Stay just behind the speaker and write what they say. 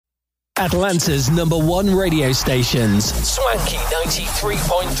Atlanta's #1 radio stations, Swanky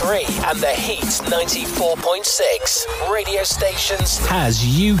 93.3 and The Heat 94.6 radio stations, has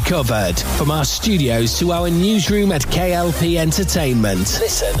you covered. From our studios to our newsroom at K.L.P Entertainment.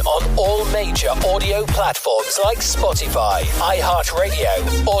 Listen on all major audio platforms like Spotify,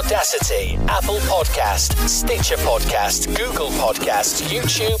 iHeartRadio, Audacity, Apple Podcast, Stitcher Podcast, Google Podcast,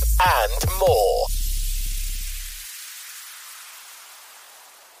 YouTube, and more.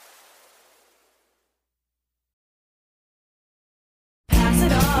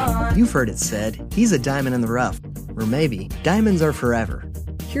 You've heard it said, he's a diamond in the rough. Or maybe, diamonds are forever.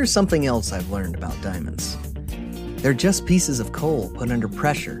 Here's something else I've learned about diamonds. They're just pieces of coal put under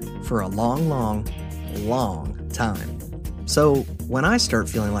pressure for a long, long, long time. So, when I start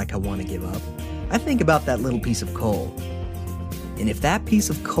feeling like I want to give up, I think about that little piece of coal. And if that piece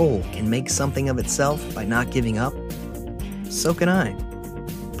of coal can make something of itself by not giving up, so can I.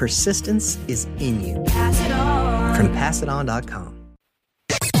 Persistence is in you. Pass it on. From PassItOn.com.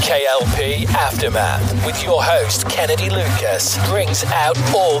 K.L.P Aftermath with your host Kennedy Lucas brings out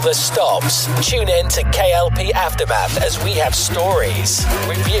all the stops. Tune in to K.L.P Aftermath as we have stories,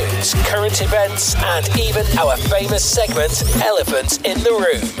 reviews, current events, and even our famous segment, Elephant in the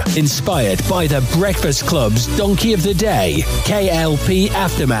Room. Inspired by the Breakfast Club's Donkey of the Day, K.L.P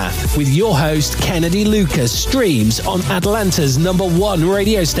Aftermath with your host Kennedy Lucas streams on Atlanta's #1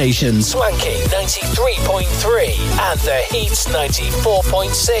 radio station, Swanky 93.3 and The Heat's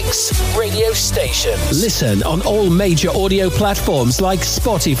 94.6 radio station. Listen on all major audio platforms like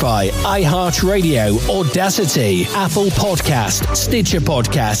Spotify, iHeartRadio, Audacity, Apple Podcast, Stitcher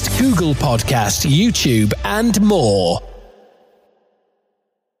Podcast, Google Podcast, YouTube, and more.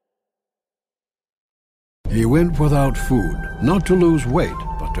 He went without food, not to lose weight,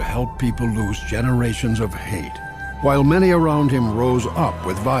 but to help people lose generations of hate. While many around him rose up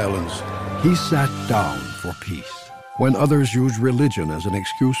with violence, he sat down for peace. When others used religion as an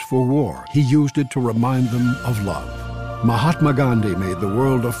excuse for war, he used it to remind them of love. Mahatma Gandhi made the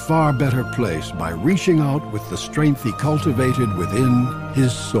world a far better place by reaching out with the strength he cultivated within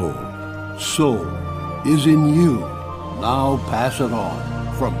his soul. Soul is in you. Now pass it on.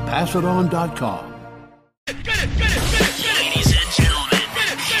 From PassItOn.com. Ladies and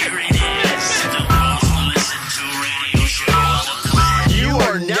gentlemen, here it is, the most listened to radio show. You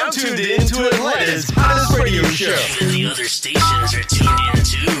are now tuned in to Atlanta's hottest radio show. Even the other stations are tuned in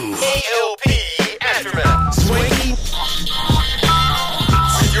too. K.L.P Aftermath. Swanky.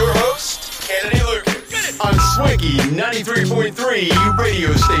 With your host, Kennedy Lucas. On Swanky 93.3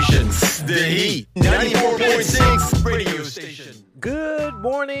 radio station. The Heat 94.6 radio station. Good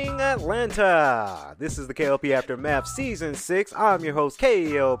morning, Atlanta. This is the K.L.P Aftermath Season 6. I'm your host,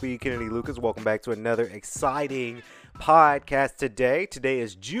 K.L.P Kennedy Lucas. Welcome back to another exciting podcast today. Today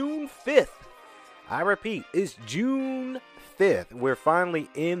is June 5th. I repeat, it's June 5th. We're finally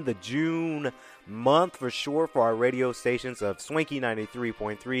in the June month for sure for our radio stations of Swanky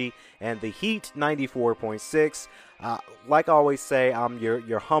 93.3 and the Heat 94.6. Like I always say, I'm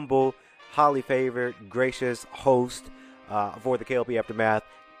your humble, highly favored, gracious host for the K.L.P Aftermath.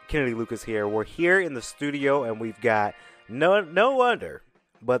 Kennedy Lucas here. We're here in the studio and we've got no wonder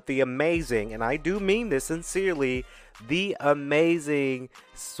but the amazing, and I do mean this sincerely, the amazing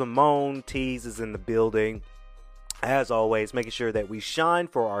Simone Teags is in the building. As always, making sure that we shine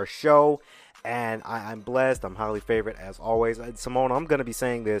for our show. And I'm blessed. I'm highly favored as always. Simone, I'm going to be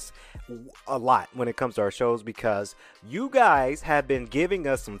saying this a lot when it comes to our shows because you guys have been giving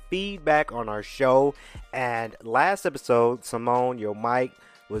us some feedback on our show. And last episode, Simone, your mic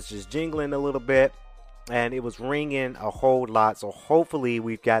was just jingling a little bit and it was ringing a whole lot. So hopefully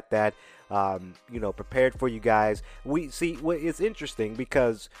we've got that prepared for you guys. We see it's interesting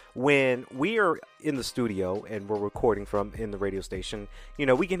because when we are in the studio and we're recording from in the radio station,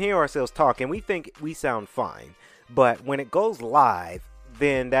 we can hear ourselves talk and we think we sound fine. But when it goes live,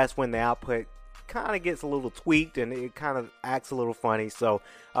 then that's when the output kind of gets a little tweaked and it kind of acts a little funny. So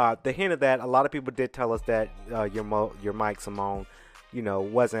the hint of that, a lot of people did tell us that your mic, Simone,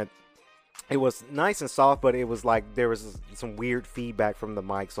 wasn't. It was nice and soft, but it was like there was some weird feedback from the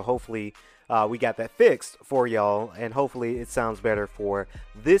mic. So hopefully we got that fixed for y'all. And hopefully it sounds better for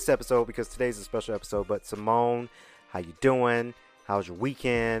this episode because today's a special episode. But Simone, how you doing? How's your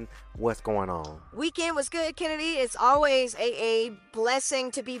weekend? What's going on? Weekend was good, Kennedy. It's always a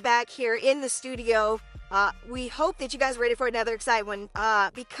blessing to be back here in the studio. We hope that you guys are ready for another exciting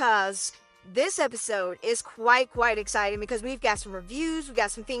one because this episode is quite exciting because we've got some reviews, we've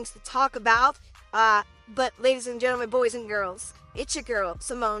got some things to talk about. But ladies and gentlemen, boys and girls, it's your girl,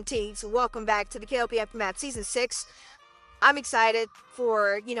 Simone Teags. Welcome back to the K.L.P Aftermath Season 6. I'm excited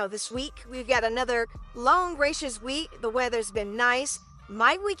for, this week. We've got another long, gracious week. The weather's been nice.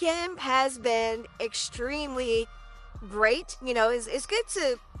 My weekend has been extremely great. It's good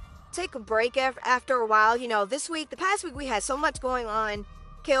to take a break after a while. The past week, we had so much going on,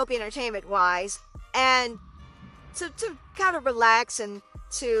 K.L.P entertainment-wise, and to kind of relax and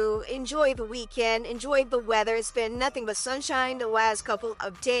to enjoy the weekend, enjoy the weather. It's been nothing but sunshine the last couple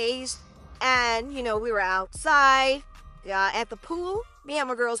of days. And, we were outside at the pool. Me and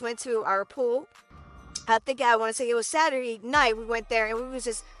my girls went to our pool. I want to say it was Saturday night. We went there and we was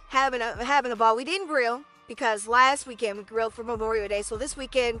just having a ball. We didn't grill because last weekend we grilled for Memorial Day. So this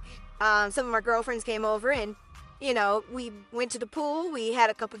weekend, some of my girlfriends came over and, we went to the pool. We had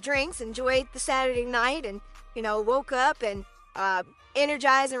a couple drinks, enjoyed the Saturday night, and, woke up and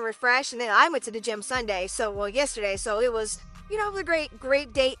energized and refreshed. And then I went to the gym yesterday. So it was, a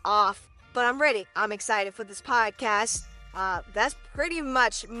great day off. But I'm ready. I'm excited for this podcast. That's pretty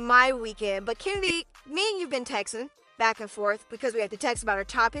much my weekend. But Kennedy, me and you've been texting back and forth because we had to text about our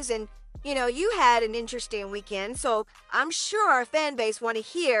topics. And, you had an interesting weekend. So I'm sure our fan base want to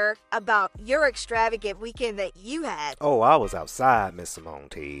hear about your extravagant weekend that you had. Oh, I was outside, Miss Simone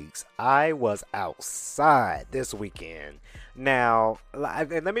Teags. I was outside this weekend. Now,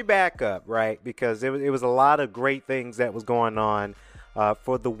 and let me back up, right? Because it was a lot of great things that was going on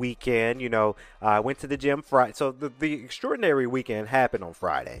for the weekend. I went to the gym Friday. So the extraordinary weekend happened on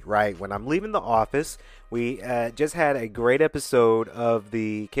Friday, right? When I'm leaving the office, we just had a great episode of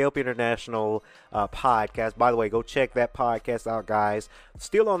the K.L.P International podcast. By the way, go check that podcast out, guys.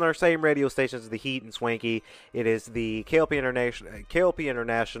 Still on our same radio stations, The Heat and Swanky. It is the K.L.P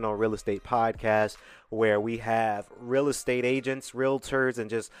International Real Estate Podcast, where we have real estate agents, realtors, and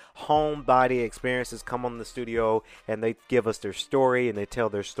just homebody experiences come on the studio, and they give us their story, and they tell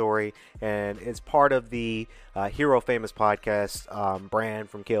their story. And it's part of the Hero Famous podcast brand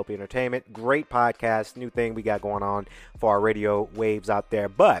from K.L.P Entertainment. Great podcast, new thing we got going on for our radio waves out there.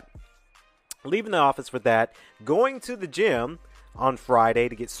 But leaving the office for that, going to the gym on Friday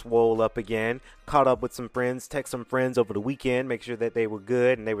to get swole up again, caught up with some friends, text some friends over the weekend, make sure that they were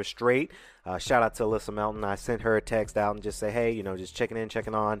good and they were straight. Shout out to Alyssa Melton. I sent her a text out and just say, hey, just checking in,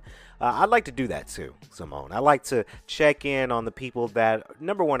 checking on. I'd like to do that too, Simone. I like to check in on the people that,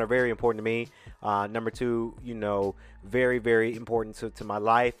 number one, are very important to me. Number two, very, very important to my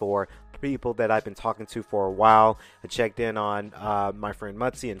life, or people that I've been talking to for a while. I checked in on my friend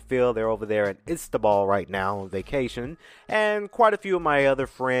Mutzi and Phil. They're over there at Istanbul right now on vacation. And quite a few of my other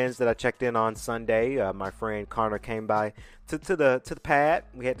friends that I checked in on Sunday. My friend Connor came by to the pad.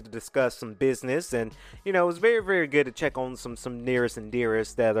 We had to discuss some business, and it was very, very good to check on some nearest and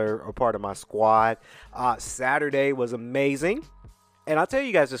dearest that are part of my squad. Saturday was amazing. And I'll tell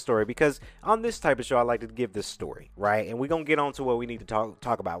you guys this story because on this type of show, I like to give this story, right? And we're going to get on to what we need to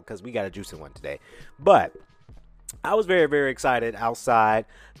talk about because we got a juicy one today. But I was very, very excited outside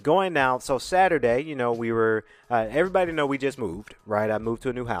going out. So Saturday, we were, everybody know we just moved, right? I moved to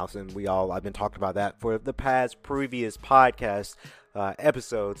a new house, and I've been talking about that for the previous podcast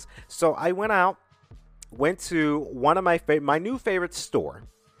episodes. So I went to one of my new favorite store,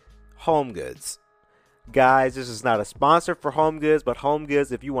 Home Goods. Guys, this is not a sponsor for Home Goods, but Home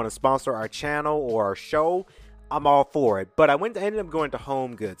Goods, if you want to sponsor our channel or our show, I'm all for it. But I ended up going to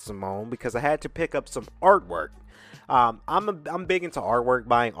Home Goods, Simone, because I had to pick up some artwork. I'm big into artwork,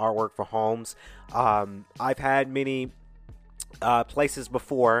 buying artwork for homes. I've had many places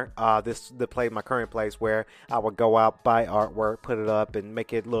before my current place, where I would go out, buy artwork, put it up, and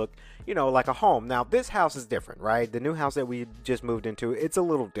make it look like a home. Now this house is different, right? The new house that we just moved into, it's a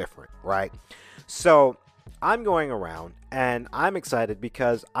little different, right? So I'm going around and I'm excited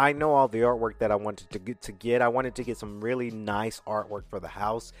because I know all the artwork that I wanted to get. I wanted to get some really nice artwork for the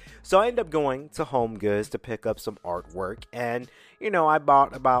house. So I ended up going to Home Goods to pick up some artwork, and I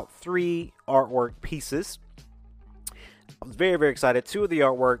bought about 3 artwork pieces. I was very, very excited. 2 of the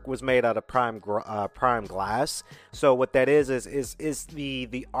artwork was made out of prime glass. So what that is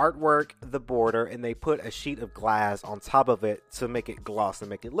the artwork, the border, and they put a sheet of glass on top of it to make it gloss and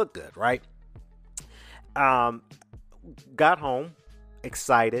make it look good, right? Got home,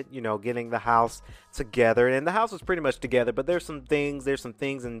 excited, getting the house together, and the house was pretty much together, but there's some things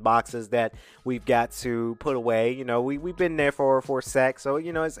in boxes that we've got to put away. We've been there for a sec, so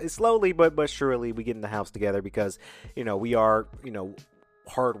it's slowly but surely we getting the house together because we are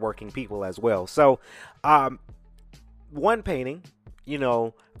hardworking people as well. So one painting,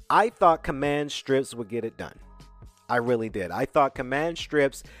 I thought command strips would get it done. I really did. I thought command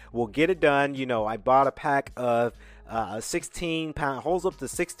strips will get it done. I bought a pack of 16 pound, holds up to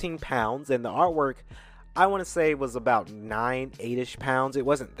 16 pounds, and the artwork, I want to say it was about 8-ish pounds. It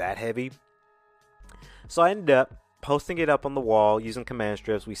wasn't that heavy. So I ended up posting it up on the wall using command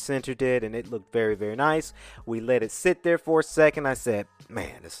strips. We centered it and it looked very, very nice. We let it sit there for a second. I said,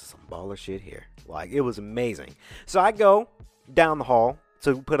 man, this is some baller shit here. Like, it was amazing. So I go down the hall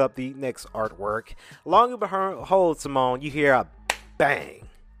to put up the next artwork. Long and behold, Simone, you hear a bang.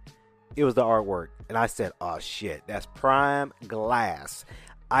 It was the artwork. And I said, oh shit, that's prime glass.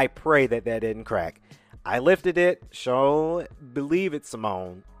 I pray that didn't crack. I lifted it. Believe it,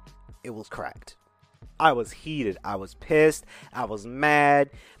 Simone. It was cracked. I was heated. I was pissed. I was mad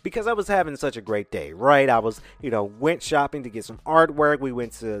because I was having such a great day, right? I was, went shopping to get some artwork. We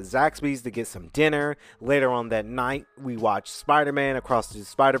went to Zaxby's to get some dinner. Later on that night, we watched Spider-Man Across the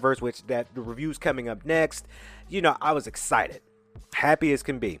Spider-Verse, which the review's coming up next. I was excited. Happy as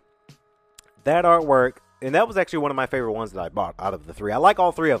can be. That artwork, and that was actually one of my favorite ones that I bought out of the three. I like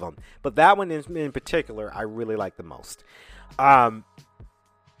all three of them, but that one in particular, I really like the most.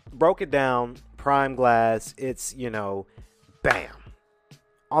 Broke it down, prime glass. It's, bam,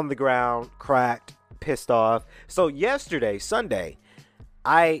 on the ground, cracked, pissed off. So yesterday, Sunday,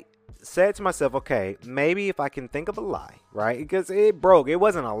 I said to myself, okay, maybe if I can think of a lie, right? Because it broke. It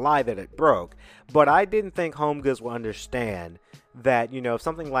wasn't a lie that it broke, but I didn't think Home Goods will understand that, if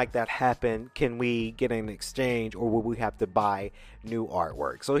something like that happened, can we get an exchange or will we have to buy new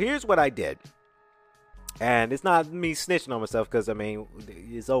artwork? So here's what I did. And it's not me snitching on myself because,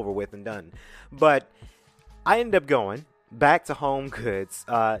 it's over with and done. But I ended up going back to Home Goods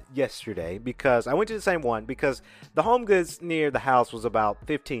yesterday because I went to the same one because the Home Goods near the house was about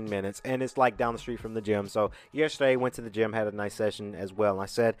 15 minutes and it's like down the street from the gym. So yesterday I went to the gym, had a nice session as well. And I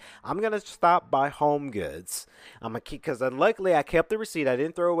said, I'm going to stop by Home Goods. I'm going to keep, because luckily I kept the receipt. I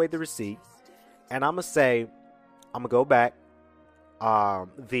didn't throw away the receipt. And I'm going to say, I'm going to go back.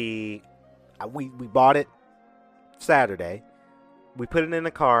 We bought it Saturday. We put it in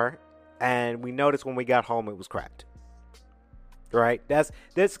the car, and we noticed when we got home it was cracked. Right? That's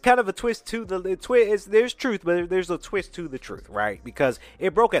kind of a twist to the twist. There's truth, but there's a twist to the truth, right? Because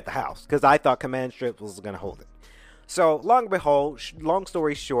it broke at the house. Because I thought command strips was gonna hold it. So long and behold, long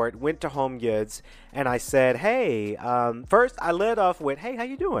story short, went to Home Goods, and I said, hey. First I led off with, hey, how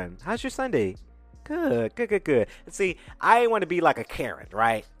you doing? How's your Sunday? Good. See, I didn't want to be like a Karen,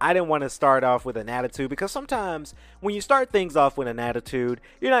 right? I didn't want to start off with an attitude because sometimes when you start things off with an attitude,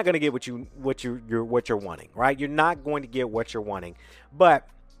 you're not going to get what you're wanting, right? You're not going to get what you're wanting. But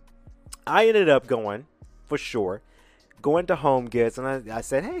I ended up going to Home Goods, and I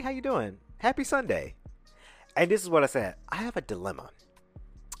said, hey, how you doing? Happy Sunday. And this is what I said. I have a dilemma.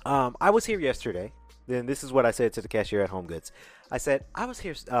 I was here yesterday. Then this is what I said to the cashier at Home Goods. I said, I was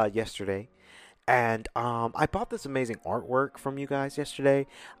here yesterday. And I bought this amazing artwork from you guys yesterday.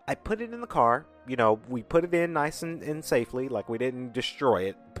 I put it in the car. We put it in nice and safely. Like, we didn't destroy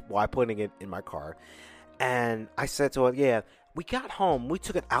it while putting it in my car. And I said to her, yeah, we got home. We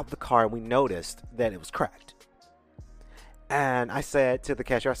took it out the car and we noticed that it was cracked. And I said to the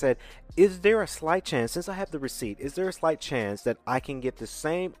cashier, I said, is there a slight chance, since I have the receipt, is there a slight chance that I can get the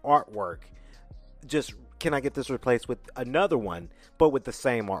same artwork? Can I get this replaced with another one, but with the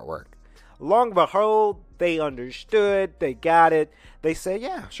same artwork? Long and behold, they understood. They got it. They said,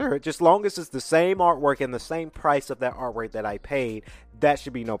 yeah, sure. Just long as it's the same artwork and the same price of that artwork that I paid, that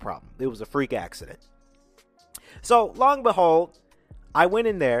should be no problem. It was a freak accident. So long and behold, I went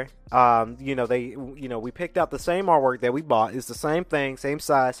in there. We picked out the same artwork that we bought. It's the same thing, same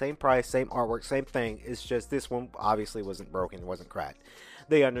size, same price, same artwork, same thing. It's just this one obviously wasn't broken, wasn't cracked.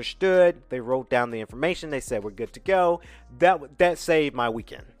 They understood. They wrote down the information. They said we're good to go. That saved my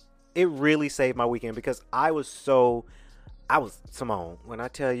weekend. It really saved my weekend because Simone, when I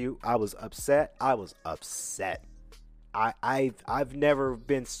tell you I was upset, I was upset. I've never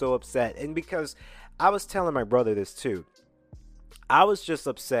been so upset. And because I was telling my brother this too. I was just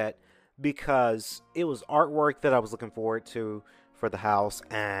upset because it was artwork that I was looking forward to for the house,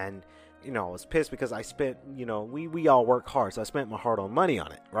 and I was pissed because I spent, we all work hard, so I spent my hard-earned money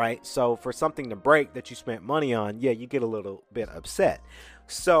on it, right? So for something to break that you spent money on, yeah, you get a little bit upset.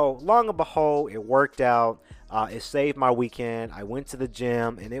 So long and behold, it worked out. It saved my weekend. I went to the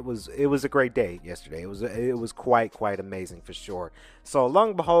gym, and it was a great day yesterday. It was quite amazing for sure. So long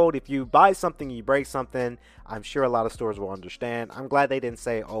and behold, if you buy something, you break something, I'm sure a lot of stores will understand. I'm glad they didn't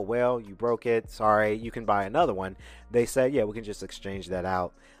say, oh well, you broke it, sorry, you can buy another one. They said, yeah, we can just exchange that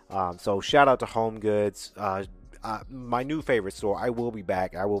out. So shout out to Home Goods. My new favorite store. I will be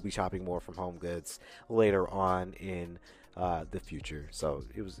back. I will be shopping more from Home Goods later on in the future. So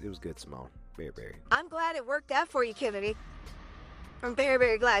it was good, Simone. Very. I'm glad it worked out for you, Kennedy. I'm very,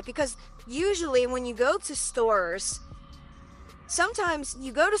 very glad, because usually when you go to stores, sometimes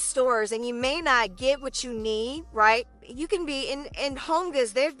you go to stores and you may not get what you need, right? You can be in Home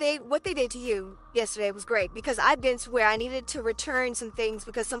Goods. What they did to you yesterday was great, because I've been to where I needed to return some things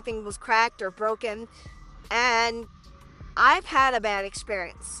because something was cracked or broken, and I've had a bad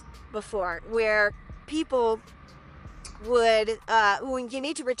experience before where people would when you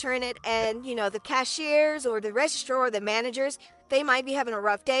need to return it, and the cashiers or the registrar or the managers, they might be having a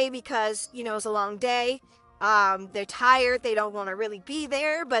rough day because it's a long day. They're tired, they don't want to really be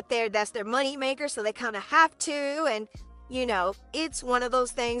there, but that's their money maker, so they kind of have to. And it's one of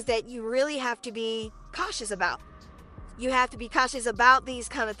those things that you really have to be cautious about. You have to be cautious about these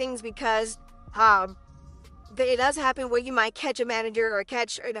kind of things, because it does happen where you might catch a manager or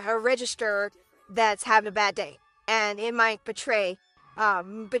catch a registrar that's having a bad day, and it might betray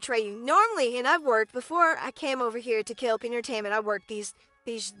you. Normally, and I've worked before I came over here to K.L.P Entertainment, I worked these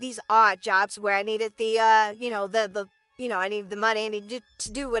odd jobs where I needed I needed the money, I needed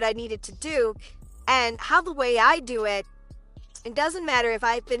to do what I needed to do. And how the way I do it, it doesn't matter if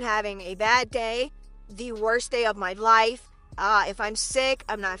I've been having a bad day, the worst day of my life, if I'm sick,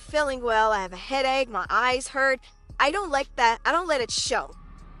 I'm not feeling well, I have a headache, my eyes hurt, I don't let it show.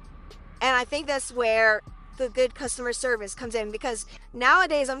 And I think that's where the good customer service comes in, because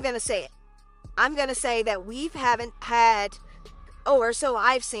nowadays, I'm going to say that we haven't had, or so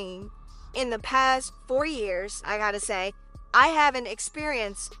I've seen, in the past 4 years, I gotta say, I haven't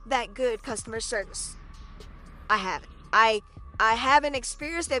experienced that good customer service. I haven't. I haven't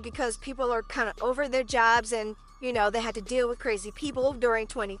experienced it because people are kind of over their jobs, and, they had to deal with crazy people during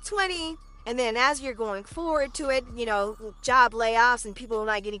 2020. And then as you're going forward to it, job layoffs and people are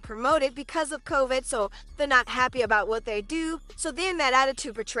not getting promoted because of COVID, so they're not happy about what they do. So then that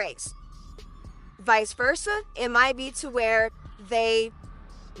attitude betrays. Vice versa, it might be to where they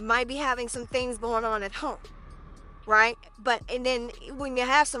might be having some things going on at home, right? And then when you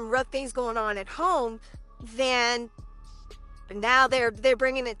have some rough things going on at home, then now they're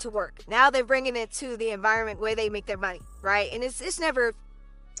bringing it to work. Now they're bringing it to the environment where they make their money, right? And it's never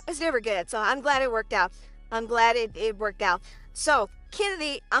good. So I'm glad it worked out. I'm glad it worked out. So,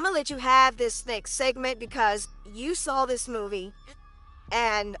 Kennedy, I'm going to let you have this next segment because you saw this movie,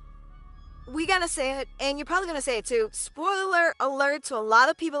 and we got to say it, and you're probably going to say it too. Spoiler alert to a lot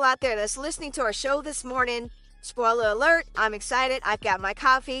of people out there that's listening to our show this morning. Spoiler alert, I'm excited. I've got my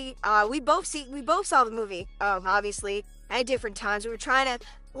coffee. We both saw the movie, obviously, at different times. We were trying to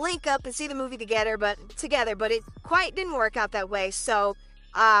link up and see the movie together, but it quite didn't work out that way. So,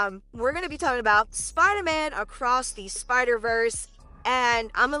 we're going to be talking about Spider-Man Across the Spider-Verse, and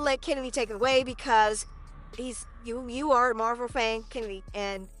I'm going to let Kennedy take it away because you are a Marvel fan, Kennedy,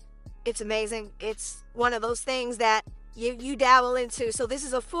 and it's amazing. It's one of those things that you dabble into. So this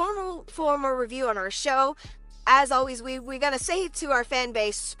is a formal review on our show. As always, we're going to say to our fan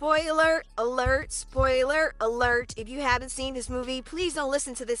base, spoiler alert, spoiler alert. If you haven't seen this movie, please don't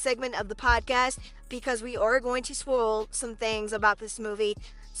listen to this segment of the podcast because we are going to spoil some things about this movie.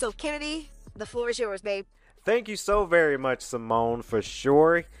 So, Kennedy, the floor is yours, babe. Thank you so very much, Simone, for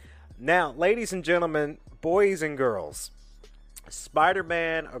sure. Now, ladies and gentlemen, boys and girls,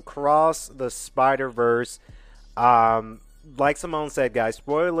 Spider-Man Across the Spider-Verse. Like Simone said, guys,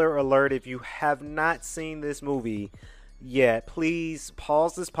 spoiler alert, if you have not seen this movie yet, please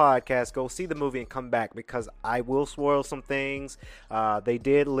pause this podcast, go see the movie, and come back because I will spoil some things. They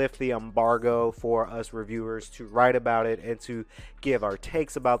did lift the embargo for us reviewers to write about it and to give our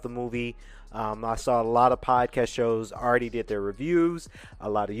takes about the movie. I saw a lot of podcast shows already did their reviews. A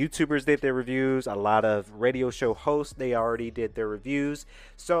lot of YouTubers did their reviews. A lot of radio show hosts, they already did their reviews.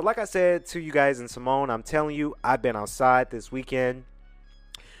 So like I said to you guys and Simone, I'm telling you, I've been outside this weekend.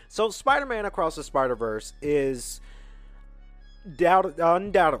 So Spider-Man Across the Spider-Verse is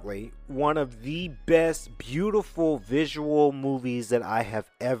undoubtedly one of the best beautiful visual movies that I have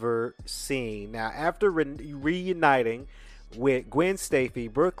ever seen. Now, after reuniting with Gwen Stacy,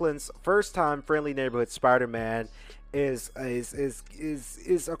 Brooklyn's first time friendly neighborhood Spider-Man is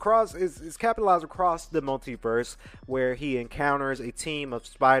capitalized across the multiverse, where he encounters a team of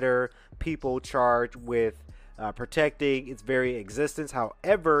spider people charged with protecting its very existence.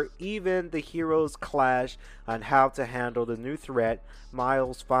 However, even the heroes clash on how to handle the new threat.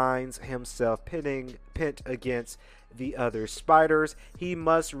 Miles finds himself pent against the other spiders. He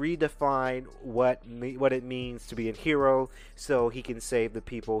must redefine what it means to be a hero so he can save the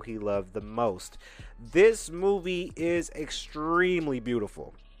people he loved the most. This movie is extremely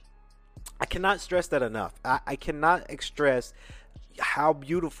beautiful. I cannot stress that enough. I cannot stress how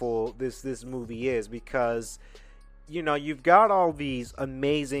beautiful this movie is, because you've got all these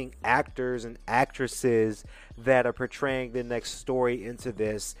amazing actors and actresses that are portraying the next story into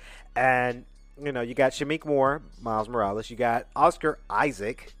this. And, you got Shamik Moore, Miles Morales. You got Oscar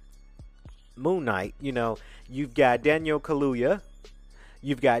Isaac, Moon Knight. You've got Daniel Kaluuya.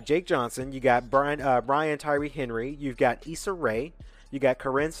 You've got Jake Johnson. You got Brian Tyree Henry. You've got Issa Rae. You got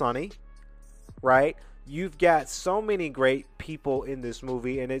Karen Sonny, right? You've got so many great people in this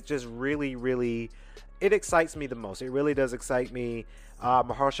movie, and it just really, really, it excites me the most. It really does excite me.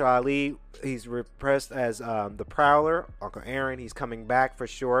 Mahershala Ali, he's repressed as the Prowler. Uncle Aaron, he's coming back for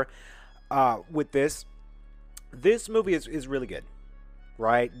sure. With this movie is really good,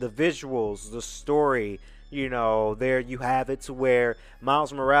 right? The visuals, the story, there you have it to where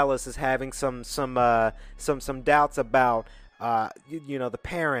Miles Morales is having some doubts about the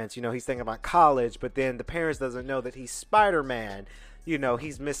parents. He's thinking about college, but then the parents doesn't know that he's Spider-Man.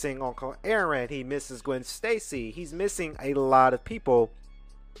 He's missing Uncle Aaron. He misses Gwen Stacy. He's missing a lot of people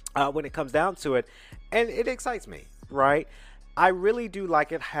when it comes down to it, and it excites me, right? I really do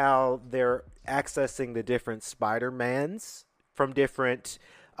like it how they're accessing the different Spider-Mans from different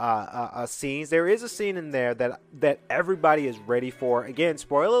scenes. There is a scene in there that everybody is ready for. Again,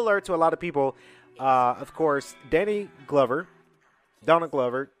 spoiler alert to a lot of people. Of course, Donald Glover,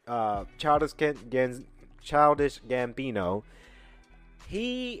 Childish Gambino,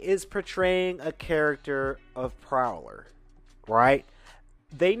 he is portraying a character of Prowler, right?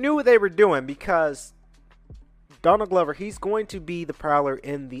 They knew what they were doing because Donald Glover, he's going to be the Prowler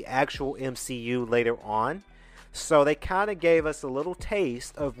in the actual MCU later on. So they kind of gave us a little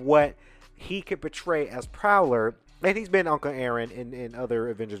taste of what he could portray as Prowler. And he's been Uncle Aaron in other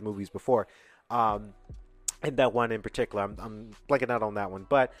Avengers movies before. And that one in particular, I'm blanking out on that one.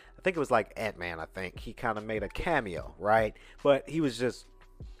 But I think it was like Ant-Man, I think. He kind of made a cameo, right? But he was just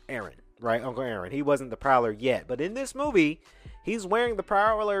Aaron, right? Uncle Aaron. He wasn't the Prowler yet. But in this movie, he's wearing the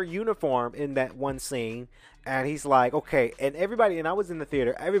Prowler uniform in that one scene. And he's like, okay. And everybody, and I was in the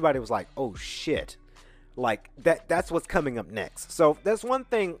theater, everybody was like, oh, shit. Like, that's what's coming up next. So that's one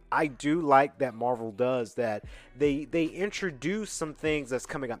thing I do like that Marvel does, that they introduce some things that's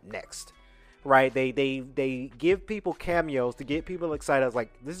coming up next. Right, they give people cameos to get people excited. I was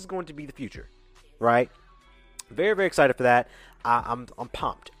like, this is going to be the future, right? Very, very excited for that. I'm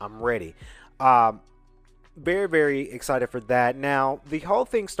pumped. I'm ready. Very, very excited for that. Now, the whole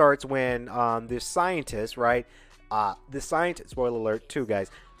thing starts when this scientist, right? The scientist, spoiler alert, too,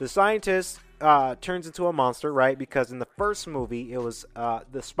 guys. The scientist turns into a monster, right? Because in the first movie, it was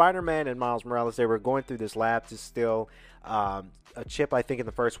the Spider-Man and Miles Morales. They were going through this lab to steal a chip, I think, in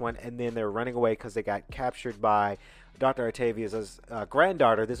the first one, and then they were running away because they got captured by Dr. Octavius'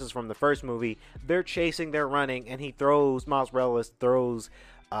 granddaughter. This is from the first movie. They're chasing, they're running, and Miles Morales throws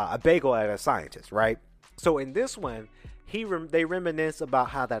a bagel at a scientist, right? So in this one, they reminisce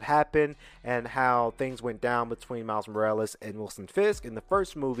about how that happened and how things went down between Miles Morales and Wilson Fisk in the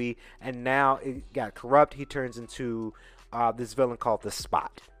first movie, and now it got corrupt. He turns into this villain called the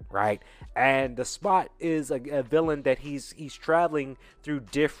Spot, right? And the Spot is a villain that he's traveling through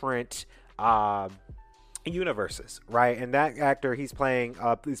different universes, right? And that actor he's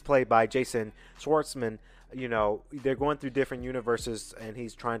played by Jason Schwartzman. They're going through different universes, and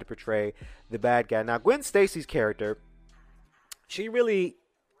he's trying to portray the bad guy. Now, Gwen Stacy's character,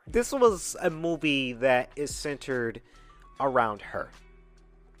 this was a movie that is centered around her,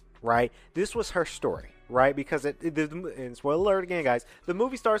 right? This was her story, right? Because and spoiler alert again, guys, the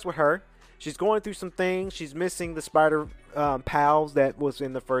movie starts with her. She's going through some things. She's missing the spider pals that was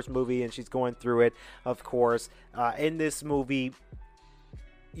in the first movie, and she's going through it, of course. In this movie,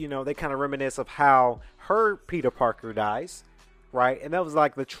 they kind of reminisce of how her Peter Parker dies, right? And that was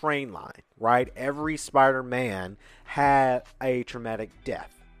like the train line, right? Every Spider-Man had a traumatic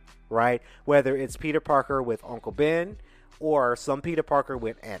death, right? Whether it's Peter Parker with Uncle Ben or some Peter Parker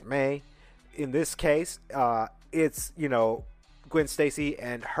with Aunt May. In this case, it's, Gwen Stacy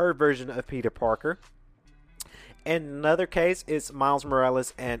and her version of Peter Parker. In another case, it's Miles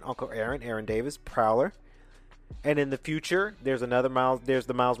Morales and Uncle Aaron Davis, Prowler. And in the future, there's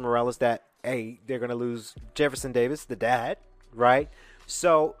the Miles Morales that, they're going to lose Jefferson Davis, the dad, right?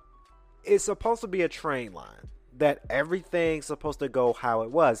 So it's supposed to be a train line that everything's supposed to go how it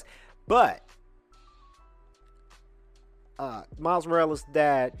was. But Miles Morales'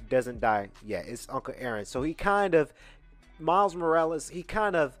 dad doesn't die yet. It's Uncle Aaron. So Miles Morales, he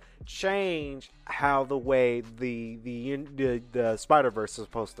kind of changed how the way the Spider-Verse is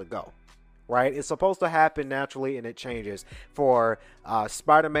supposed to go, right? It's supposed to happen naturally, and it changes. For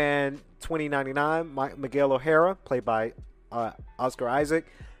Spider-Man 2099, Miguel O'Hara, played by Oscar Isaac,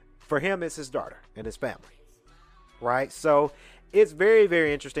 for him, it's his daughter and his family, right? So it's very,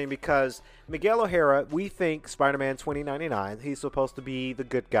 very interesting because Miguel O'Hara, we think Spider-Man 2099, he's supposed to be the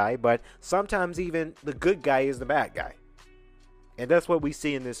good guy, but sometimes even the good guy is the bad guy. And that's what we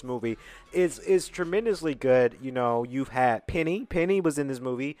see in this movie. Is tremendously good. You know, you've had Penny. Penny was in this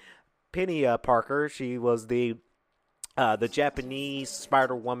movie. Penny Parker. She was the Japanese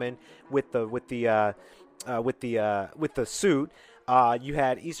Spider Woman with the suit. You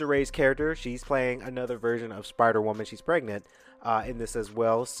had Issa Rae's character. She's playing another version of Spider Woman. She's pregnant in this as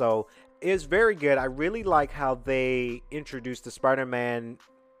well. So it's very good. I really like how they introduced the Spider-Man.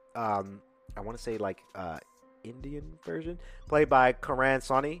 I want to say like Indian version, played by Karan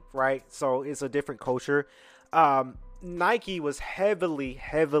Soni, right? So it's a different culture. Nike was heavily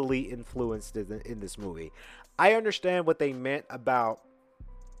influenced in this movie. I understand what they meant about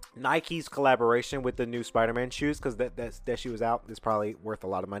Nike's collaboration with the new Spider-Man shoes, because that shoe was out. It's probably worth a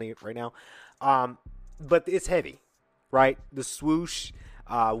lot of money right now. But it's heavy, right? The swoosh.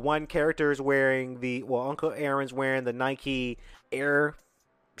 One character is wearing Uncle Aaron's wearing the Nike Air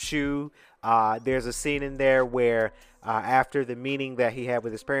shoe. There's a scene in there where after the meeting that he had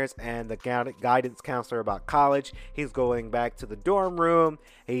with his parents and the guidance counselor about college, he's going back to the dorm room.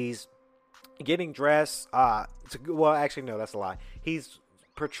 He's getting dressed. Actually, no, that's a lie. He's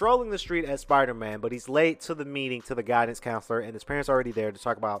patrolling the street as Spider-Man, but he's late to the meeting to the guidance counselor, and his parents are already there to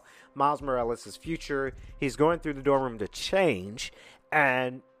talk about Miles Morales' future. He's going through the dorm room to change,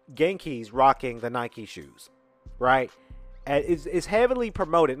 and Genki's rocking the Nike shoes, right? And it's heavily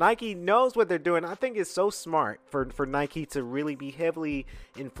promoted. Nike knows what they're doing. I think it's so smart for Nike to really be heavily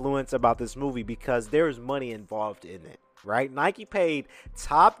influenced about this movie because there's money involved in it, right? Nike paid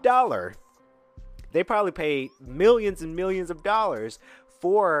top dollar. They probably paid millions and millions of dollars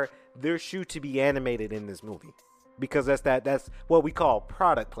for their shoe to be animated in this movie, because that's what we call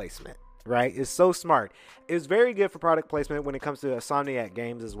product placement, right? It's so smart. It's very good for product placement when it comes to Insomniac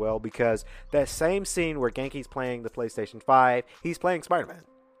games as well, because that same scene where Genki's playing the PlayStation 5, he's playing Spider-Man,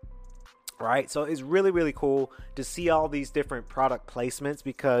 right? So it's really, really cool to see all these different product placements,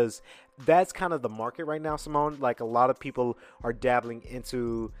 because that's kind of the market right now, Simone. Like, a lot of people are dabbling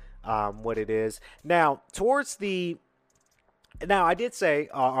into what it is. Now, I did say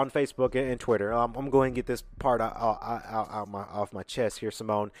on Facebook and Twitter, I'm going to get this part off my chest here,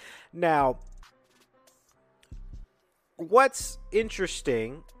 Simone. Now, what's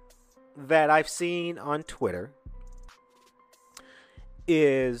interesting that I've seen on Twitter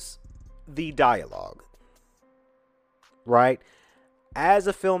is the dialogue, right? As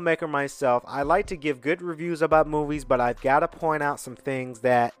a filmmaker myself, I like to give good reviews about movies, but I've got to point out some things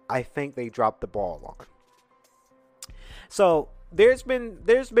that I think they dropped the ball on. So there's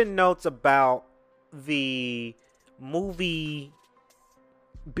been notes about the movie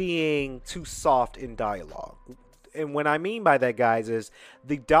being too soft in dialogue. And what I mean by that, guys, is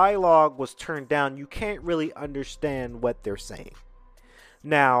the dialogue was turned down. You can't really understand what they're saying.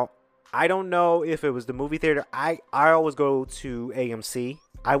 Now, I don't know if it was the movie theater. I always go to AMC.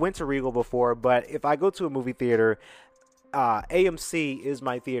 I went to Regal before, but if I go to a movie theater, AMC is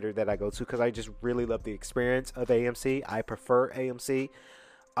my theater that I go to because I just really love the experience of AMC. I prefer AMC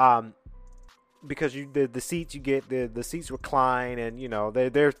because the seats you get, the seats recline, and you know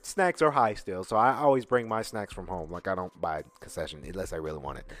their snacks are high still. So I always bring my snacks from home. Like, I don't buy concession unless I really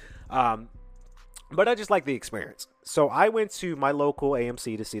want it. But I just like the experience. So I went to my local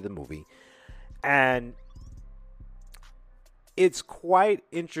AMC to see the movie, and it's quite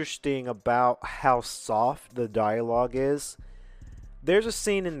interesting about how soft the dialogue is. There's a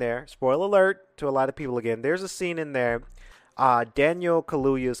scene in there, spoiler alert to a lot of people again, there's a scene in there, Daniel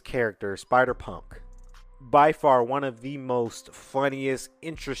Kaluuya's character, Spider-Punk, by far one of the most funniest,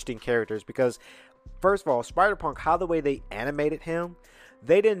 interesting characters, because first of all, Spider-Punk, how the way they animated him,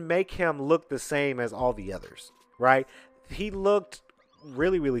 they didn't make him look the same as all the others, right? He looked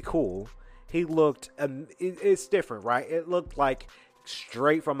really, really cool. He looked, it's different, right? It looked like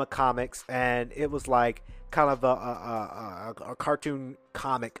straight from the comics, and it was like kind of a cartoon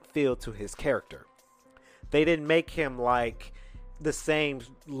comic feel to his character. They didn't make him like the same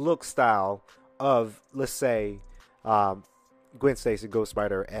look style of, let's say, Gwen Stacy, Ghost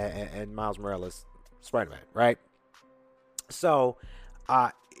Spider, and Miles Morales, Spider-Man, right? So,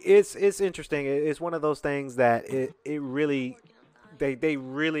 it's interesting. It's one of those things that it really... They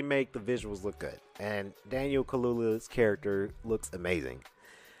really make the visuals look good. And Daniel Kaluuya's character looks amazing.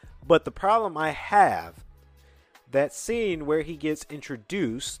 But the problem I have, that scene where he gets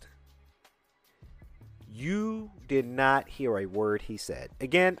introduced, you did not hear a word he said.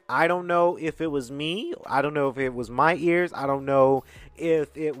 Again, I don't know if it was me. I don't know if it was my ears. I don't know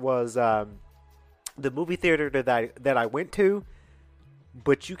if it was the the movie theater that I went to,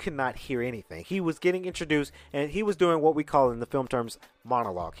 but you cannot hear anything. He was getting introduced, and he was doing what we call in the film terms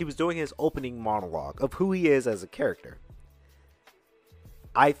monologue. He was doing his opening monologue of who he is as a character.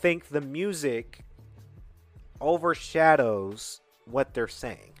 I think the music overshadows what they're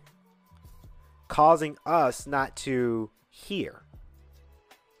saying, causing us not to hear.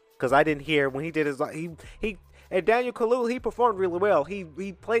 Because I didn't hear when he did his he and Daniel Kaluuya, he performed really well. He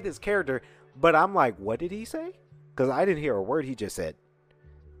played his character, but I'm like, what did he say? Because I didn't hear a word he just said.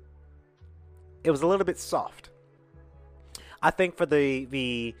 It was a little bit soft. I think for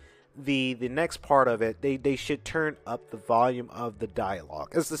the next part of it, they should turn up the volume of the dialogue.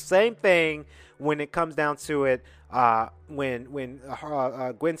 It's the same thing when it comes down to it. When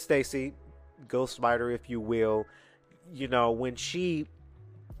Gwen Stacy, Ghost Spider, if you will, when she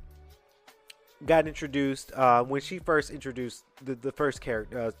got introduced, when she first introduced the first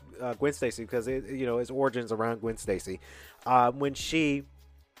character, Gwen Stacy, because its origins around Gwen Stacy, when she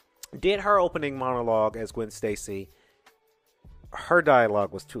did her opening monologue as Gwen Stacy, her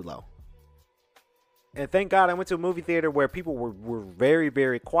dialogue was too low. And thank God I went to a movie theater where people were very,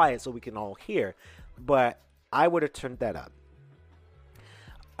 very quiet so we can all hear. But I would have turned that up.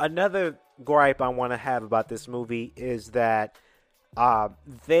 Another gripe I want to have about this movie is that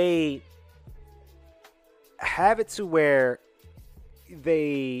they have it to where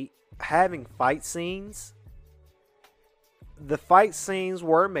they having fight scenes. The fight scenes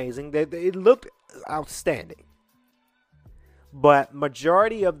were amazing. It looked outstanding. But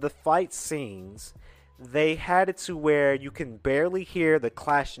majority of the fight scenes, they had it to where you can barely hear the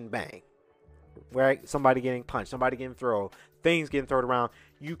clash and bang. Right? Somebody getting punched, somebody getting thrown, things getting thrown around.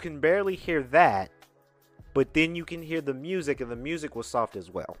 You can barely hear that, but then you can hear the music, and the music was soft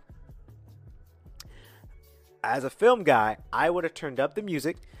as well. As a film guy, I would have turned up the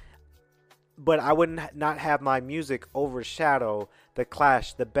music, but I would not have my music overshadow the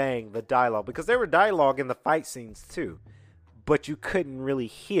clash, the bang, the dialogue. Because there were dialogue in the fight scenes too, but you couldn't really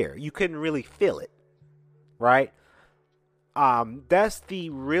hear. You couldn't really feel it, right? That's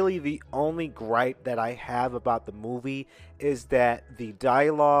the only gripe that I have about the movie is that the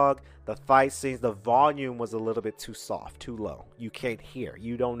dialogue, the fight scenes, the volume was a little bit too soft, too low. You can't hear.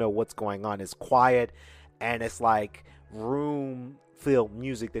 You don't know what's going on. It's quiet, and it's like room-filled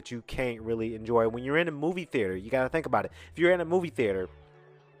music that you can't really enjoy. When you're in a movie theater, you got to think about it. If you're in a movie theater,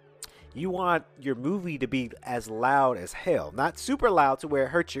 you want your movie to be as loud as hell. Not super loud to where it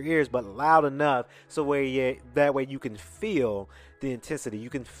hurts your ears, but loud enough so that way you can feel the intensity. You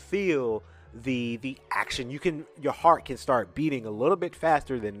can feel the action. Your heart can start beating a little bit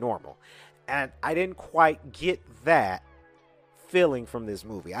faster than normal. And I didn't quite get that feeling from this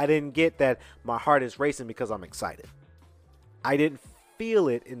movie. I didn't get that my heart is racing because I'm excited. I didn't feel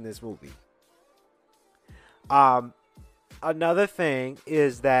it in this movie. Another thing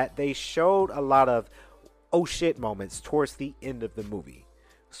is that they showed a lot of oh shit moments towards the end of the movie.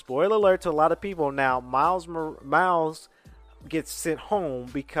 Spoiler alert to a lot of people. Now, Miles gets sent home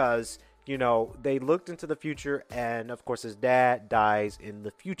because, they looked into the future, and of course his dad dies in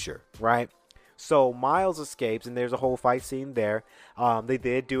the future, right? So Miles escapes, and there's a whole fight scene there. They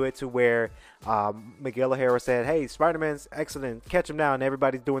did do it to where Miguel O'Hara said, hey, Spider-Man's excellent, catch him now, and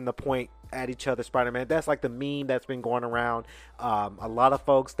everybody's doing the point at each other, Spider-Man. That's like the meme that's been going around. A lot of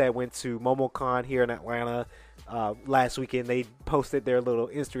folks that went to MomoCon here in Atlanta last weekend, they posted their little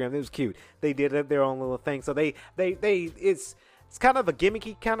Instagram. It was cute. They did their own little thing. So it's kind of a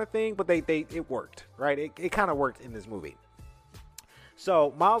gimmicky kind of thing, but it worked, right? It kind of worked in this movie.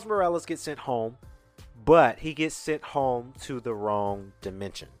 So Miles Morales gets sent home, but he gets sent home to the wrong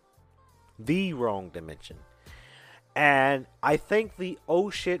dimension. The wrong dimension. And I think the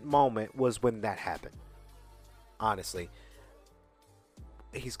oh shit moment was when that happened. Honestly.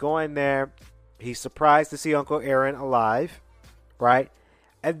 He's going there. He's surprised to see Uncle Aaron alive. Right?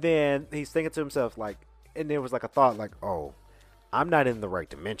 And then he's thinking to himself, and there was a thought oh, I'm not in the right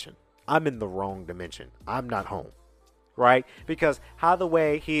dimension. I'm in the wrong dimension. I'm not home. Right? Because how the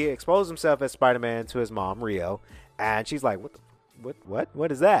way he exposed himself as Spider-Man to his mom, Rio, and she's like,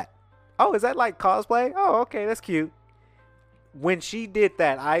 what is that? Oh, is that like cosplay? Oh, okay, that's cute. When she did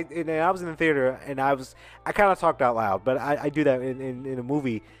that, I was in the theater, and I kind of talked out loud, but I do that in a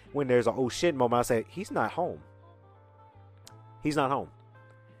movie when there's a oh shit moment. I say, he's not home. He's not home.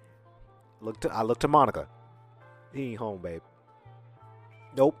 I look to Monica. He ain't home, babe.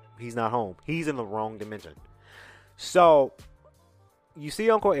 Nope, he's not home. He's in the wrong dimension. So, you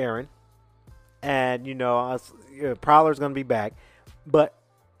see Uncle Aaron, and, Prowler's going to be back. But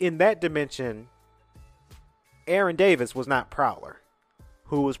in that dimension, Aaron Davis was not Prowler.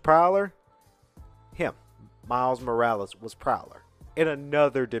 Who was Prowler? Miles Morales was Prowler in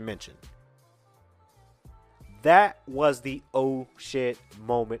another dimension. That was the oh shit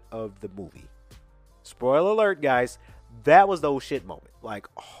moment of the movie. Spoiler alert, guys. That was the oh shit moment. Like,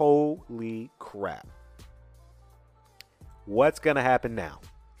 holy crap. What's going to happen now?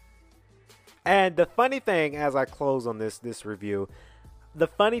 And the funny thing, as I close on this review, the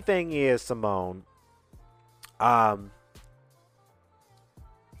funny thing is, Simone,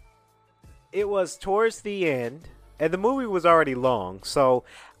 it was towards the end, and the movie was already long, so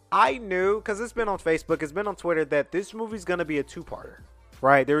I knew, because it's been on Facebook, it's been on Twitter, that this movie's going to be a two-parter,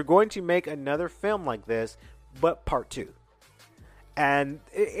 right? They were going to make another film like this, but part 2. And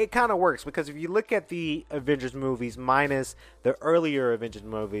it kind of works, because if you look at the Avengers movies minus the earlier Avengers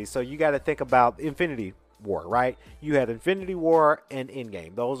movies, so you got to think about Infinity War, right? You had Infinity War and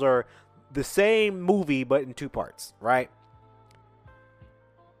Endgame. Those are the same movie, but in 2 parts, right?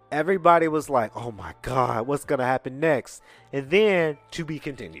 Everybody was like, oh my God, what's going to happen next? And then, to be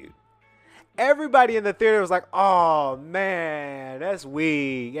continued. Everybody in the theater was like, oh man, that's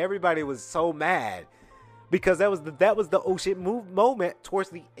weak. Everybody was so mad. Because that was the oh shit moment towards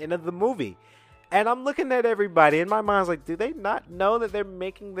the end of the movie. And I'm looking at everybody, and my mind's like, do they not know that they're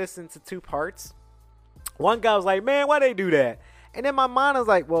making this into 2 parts? One guy was like, man, why they do that? And then my mind was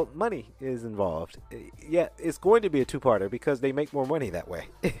like, well, money is involved. Yeah, it's going to be a 2-parter because they make more money that way.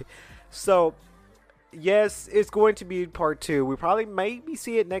 So, yes, it's going to be part 2. We probably maybe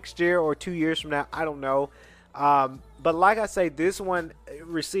see it next year or 2 years from now. I don't know. But like I say, this one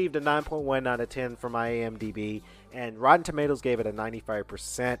received a 9.1 out of 10 from IMDb, and Rotten Tomatoes gave it a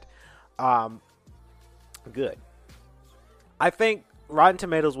 95%. Good. I think Rotten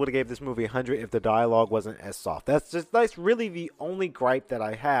Tomatoes would have gave this movie 100 if the dialogue wasn't as soft. That's really the only gripe that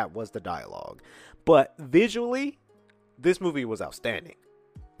I had, was the dialogue. But visually, this movie was outstanding.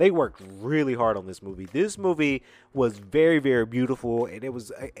 They worked really hard on this movie. This movie was very, very beautiful, and it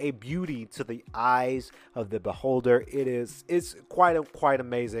was a beauty to the eyes of the beholder. It's quite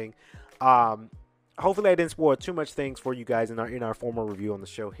amazing. Hopefully I didn't spoil too much things for you guys in our formal review on the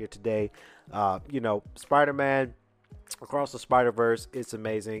show here today. Spider-Man Across the Spider-Verse, it's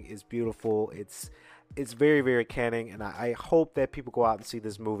amazing. It's beautiful. It's very, very canon, and I hope that people go out and see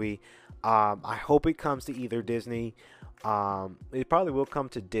this movie. I hope it comes to either Disney. It probably will come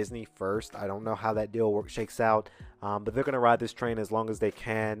to Disney first. I don't know how that deal shakes out, but they're going to ride this train as long as they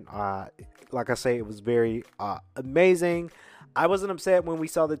can. Like I say, it was very amazing. I wasn't upset when we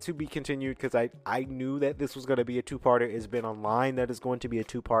saw the to be continued, because I knew that this was going to be a 2-parter. It's been online that it's going to be a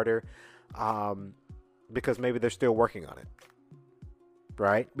 2-parter, because maybe they're still working on it,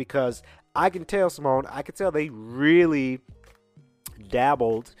 right? Because I can tell, Simone, they really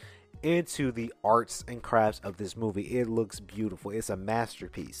dabbled into the arts and crafts of this movie. It looks beautiful. It's a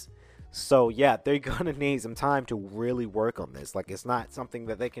masterpiece. So yeah, they're gonna need some time to really work on this. Like, it's not something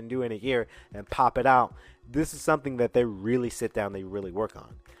that they can do in a year and pop it out. This is something that they really sit down, they really work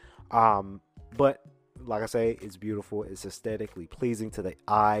on. But like I say, it's beautiful. It's aesthetically pleasing to the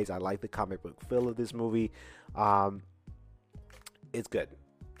eyes. I like the comic book feel of this movie. It's good.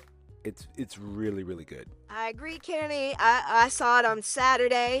 It's really, really good. I agree, Kennedy. I saw it on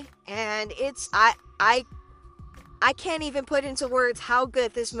Saturday, and I can't even put into words how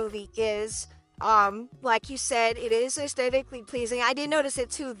good this movie is. Like you said, it is aesthetically pleasing. I did notice it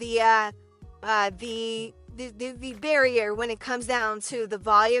too. The barrier when it comes down to the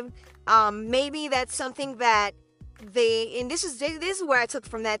volume. Maybe that's something that and this is where I took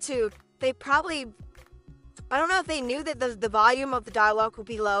from that too. They probably, I don't know if they knew that the volume of the dialogue would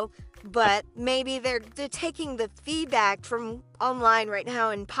be low, but maybe they're taking the feedback from online right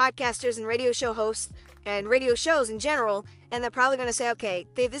now, and podcasters and radio show hosts and radio shows in general, and they're probably going to say, okay,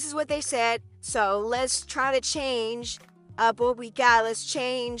 this is what they said, so let's try to change up what we got. Let's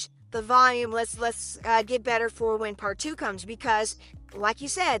change the volume. Let's get better for when part 2 comes, because like you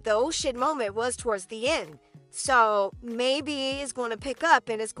said, the oh shit moment was towards the end. So maybe it's going to pick up,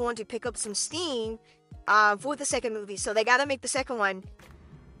 and it's going to pick up some steam for the second movie. So they got to make the second one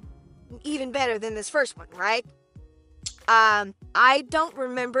even better than this first one, right? I don't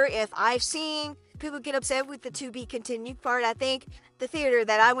remember if I've seen people get upset with the to be continued part. I think the theater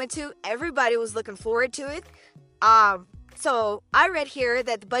that I went to, everybody was looking forward to it. So I read here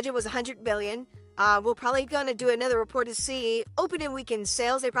that the budget was $100 million. We're probably gonna do another report to see opening weekend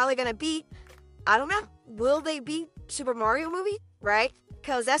sales. They're probably gonna beat, I don't know, will they beat Super Mario movie, right?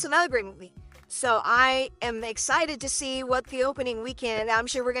 Because that's another great movie. So I am excited to see what the opening weekend, I'm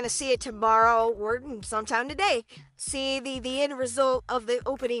sure we're going to see it tomorrow or sometime today, see the end result of the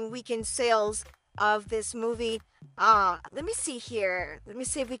opening weekend sales of this movie. Let me see here. Let me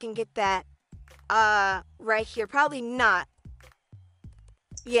see if we can get that right here. Probably not.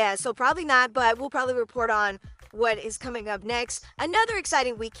 Yeah, so probably not, but we'll probably report on what is coming up next. Another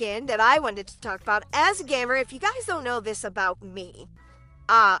exciting weekend that I wanted to talk about as a gamer. If you guys don't know this about me,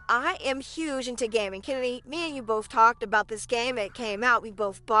 I am huge into gaming. Kennedy, me and you both talked about this game. It came out. We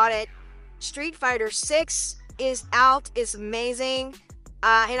both bought it. Street Fighter 6 is out. It's amazing.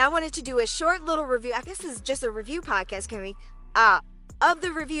 And I wanted to do a short little review. I guess this is just a review podcast, Kennedy. Of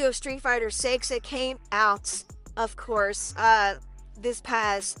the review of Street Fighter 6. It came out, of course, this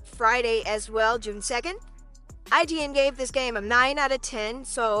past Friday as well, June 2nd. IGN gave this game a 9 out of 10,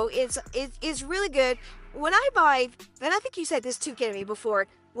 so it's really good. When I buy, and I think you said this too, Kennedy, before,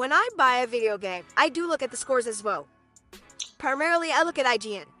 when I buy a video game, I do look at the scores as well. Primarily, I look at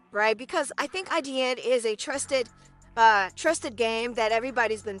IGN, right? Because I think IGN is a trusted game that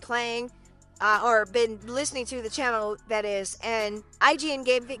everybody's been playing, or been listening to the channel, that is, and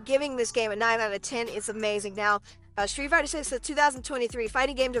IGN giving this game a 9 out of 10 is amazing. Now, Street Fighter 6 is a 2023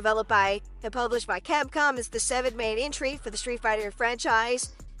 fighting game developed by and published by Capcom. It's the 7th main entry for the Street Fighter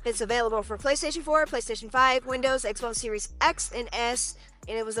franchise. It's available for PlayStation 4, PlayStation 5, Windows, Xbox Series X and S,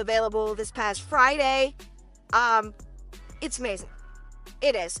 and it was available this past Friday. It's amazing.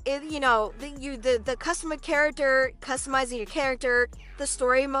 It is. The customizing your character, the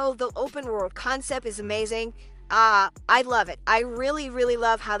story mode, the open world concept is amazing. I love it. I really, really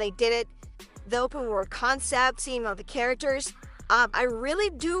love how they did it. The open world concept, seeing all the characters. I really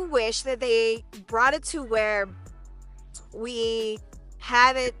do wish that they brought it to where we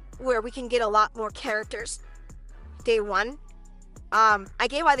have it where we can get a lot more characters day one. I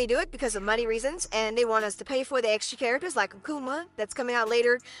get why they do it, because of money reasons, and they want us to pay for the extra characters like Akuma that's coming out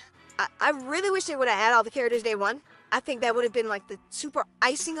later. I really wish they would have had all the characters day one. I think that would have been like the super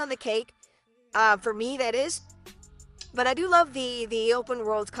icing on the cake, for me, that is. But I do love the open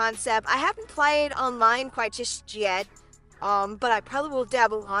world concept. I haven't played online quite just yet, but I probably will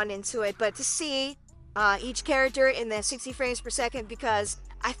dabble on into it. But to see each character in the 60 frames per second, because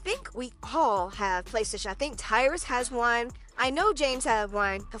I think we all have PlayStation. I think Tyrus has one. I know James has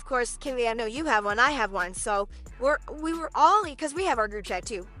one. Of course, Kennedy, I know you have one. I have one. So we were all, because we have our group chat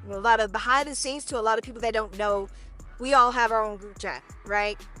too. A lot of behind the scenes to a lot of people that don't know. We all have our own group chat,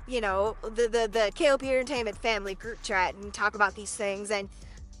 right? You know, the K.L.P Entertainment family group chat, and talk about these things. And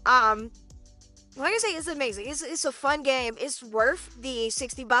like I say, it's amazing. It's a fun game. It's worth the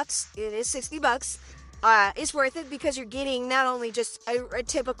 $60. It is $60. It's worth it because you're getting not only just a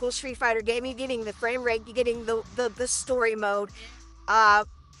typical Street Fighter game, you're getting the frame rate, you're getting the story mode,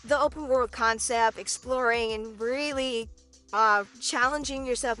 the open world concept, exploring and really challenging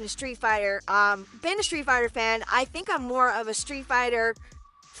yourself in Street Fighter. Been a Street Fighter fan. I think I'm more of a Street Fighter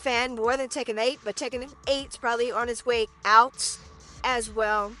fan more than Tekken 8, but Tekken 8's probably on its way out as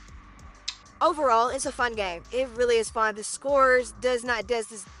well. Overall, it's a fun game. It really is fun. The scores does not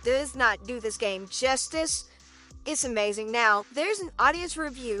do this game justice. It's amazing. Now, there's an audience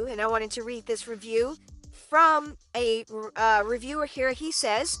review, and I wanted to read this review from a reviewer here. He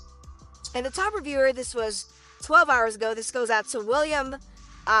says, and the top reviewer, this was 12 hours ago. This goes out to William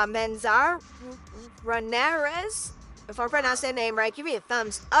Manzar Ramirez. If I pronounced that name right, give me a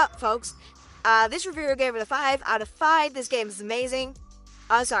thumbs up, folks. This reviewer gave it a 5 out of 5. This game is amazing.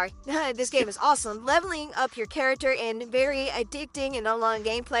 This game is awesome. Leveling up your character and very addicting, and online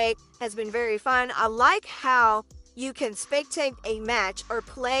gameplay has been very fun. I like how you can spectate a match or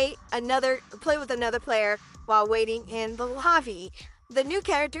play with another player while waiting in the lobby. The new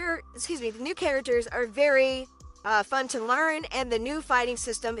characters are very fun to learn, and the new fighting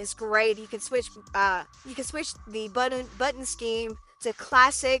system is great. You can switch the button scheme to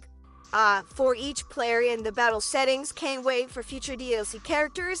classic for each player in the battle settings. Can't wait for future DLC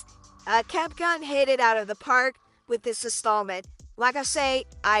characters. Capcom hit it out of the park with this installment. Like I say,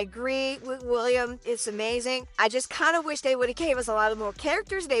 I agree with William. It's amazing. I just kind of wish they would have gave us a lot more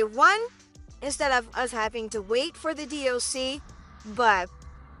characters day one instead of us having to wait for the DLC. But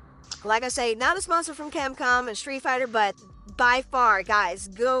like I say, not a sponsor from Capcom and Street Fighter, but by far, guys,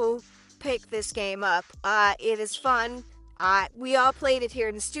 go pick this game up. It is fun. We all played it here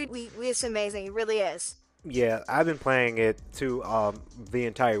in the studio. It's amazing. It really is. Yeah, I've been playing it too the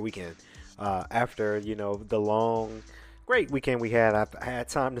entire weekend. After, the long, great weekend we had, I've had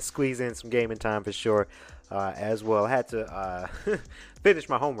time to squeeze in some gaming time for sure as well. I had to finish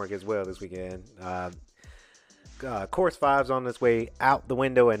my homework as well this weekend. Course 5's on its way out the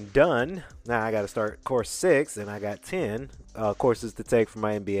window and done. Now I got to start course 6, and I got 10 courses to take for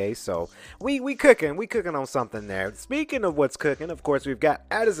my MBA. So we cooking on something there. Speaking of what's cooking, of course, we've got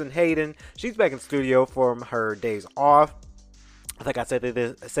Addison Hayden. She's back in studio from her days off. I think I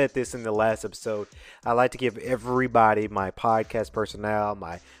said this in the last episode. I like to give everybody, my podcast personnel,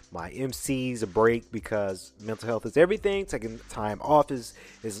 my MCs, a break, because mental health is everything. Taking time off is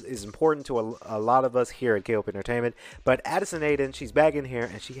important to a lot of us here at K.L.P Entertainment. But Addison Aiden, she's back in here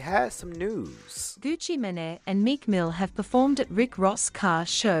and she has some news. Gucci Mane and Meek Mill have performed at Rick Ross' car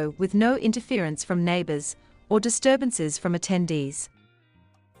show with no interference from neighbors or disturbances from attendees.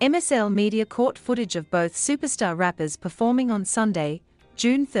 MSL Media caught footage of both superstar rappers performing on Sunday,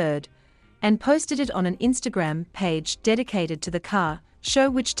 June 3rd, and posted it on an Instagram page dedicated to the car show,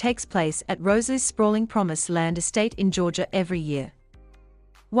 which takes place at Rose's sprawling Promised Land estate in Georgia every year.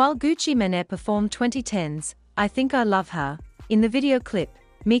 While Gucci Mane performed 2010's I Think I Love Her, in the video clip,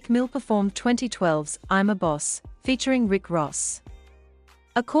 Meek Mill performed 2012's I'm a Boss, featuring Rick Ross.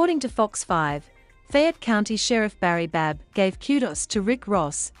 According to Fox 5, Fayette County Sheriff Barry Babb gave kudos to Rick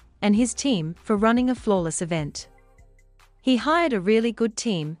Ross and his team for running a flawless event. He hired a really good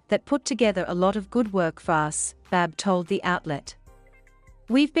team that put together a lot of good work for us, Babb told the outlet.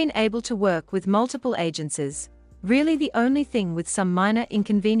 We've been able to work with multiple agencies, really the only thing with some minor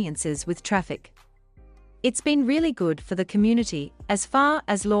inconveniences with traffic. It's been really good for the community as far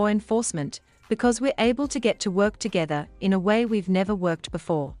as law enforcement, because we're able to get to work together in a way we've never worked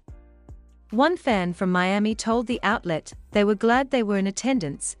before. One fan from Miami told the outlet they were glad they were in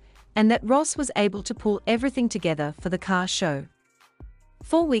attendance and that Ross was able to pull everything together for the car show.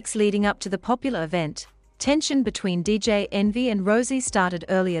 4 weeks leading up to the popular event, tension between DJ Envy and Rosie started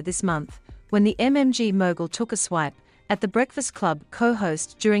earlier this month when the MMG mogul took a swipe at the Breakfast Club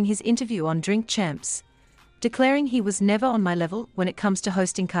co-host during his interview on Drink Champs, declaring he was never on my level when it comes to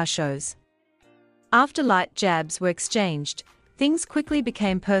hosting car shows. After light jabs were exchanged, things quickly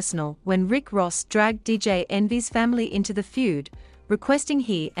became personal when Rick Ross dragged DJ Envy's family into the feud, requesting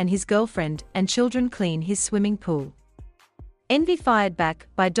he and his girlfriend and children clean his swimming pool. Envy fired back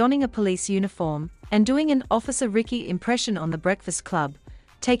by donning a police uniform and doing an Officer Ricky impression on the Breakfast Club,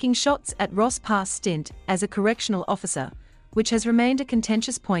 taking shots at Ross' past stint as a correctional officer, which has remained a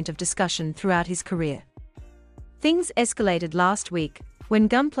contentious point of discussion throughout his career. Things escalated last week when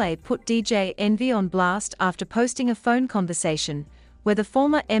Gunplay put DJ Envy on blast after posting a phone conversation where the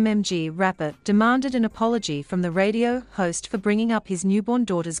former MMG rapper demanded an apology from the radio host for bringing up his newborn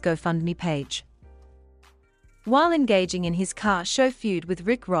daughter's GoFundMe page. While engaging in his car show feud with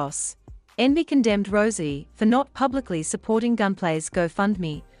Rick Ross, Envy condemned Rosie for not publicly supporting Gunplay's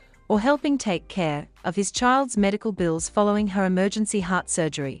GoFundMe or helping take care of his child's medical bills following her emergency heart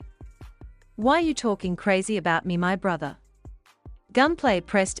surgery. "Why you talking crazy about me, my brother?" Gunplay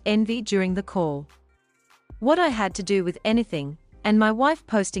pressed Envy during the call. "What I had to do with anything, and my wife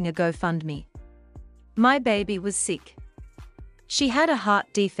posting a GoFundMe? My baby was sick. She had a heart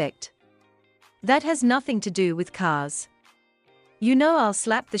defect. That has nothing to do with cars. You know I'll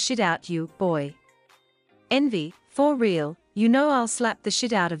slap the shit out you, boy." Envy, "For real, you know I'll slap the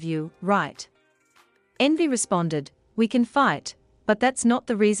shit out of you, right?" Envy responded, "We can fight, but that's not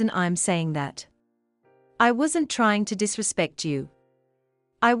the reason I'm saying that. I wasn't trying to disrespect you.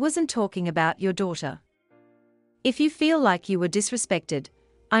 I wasn't talking about your daughter. If you feel like you were disrespected,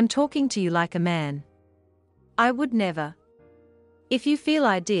 I'm talking to you like a man. I would never. If you feel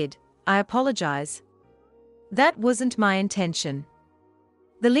I did, I apologize. That wasn't my intention."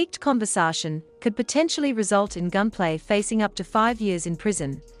 The leaked conversation could potentially result in Gunplay facing up to 5 years in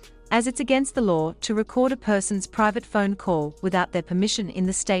prison, as it's against the law to record a person's private phone call without their permission in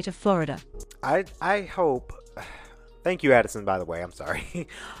the state of Florida. I hope. Thank you, Addison, by the way. I'm sorry.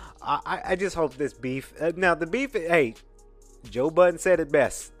 I just hope this beef. Now, the beef, hey, Joe Budden said it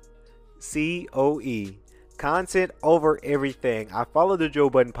best. COE. Content over everything. I follow the Joe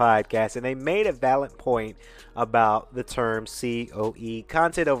Budden podcast, and they made a valid point about the term COE.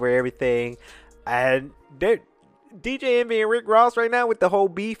 Content over everything. And DJ Envy and Rick Ross right now with the whole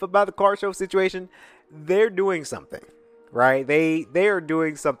beef about the car show situation, they're doing something, right? They are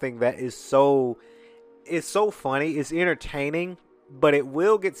doing something that is so funny. It's entertaining, but it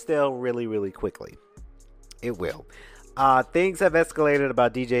will get stale really, really quickly. It will. Things have escalated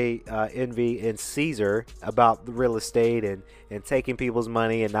about DJ Envy and Caesar about the real estate and taking people's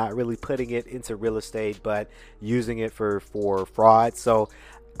money and not really putting it into real estate, but using it for fraud. So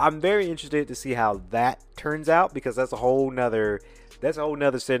I'm very interested to see how that turns out, because that's a whole nother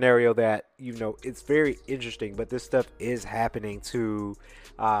scenario that, it's very interesting. But this stuff is happening to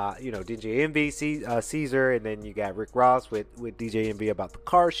DJ Envy, Caesar, and then you got Rick Ross with DJ Envy about the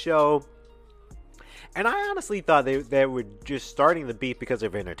car show. And I honestly thought they were just starting the beef because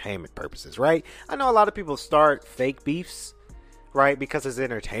of entertainment purposes, right? I know a lot of people start fake beefs, right, because it's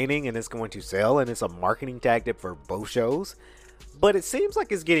entertaining and it's going to sell and it's a marketing tactic for both shows. but it seems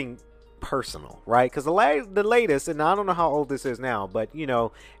like it's getting personal, right? Because the latest, and I don't know how old this is now, but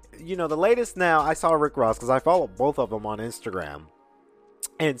the latest now, I saw Rick Ross because I follow both of them on Instagram,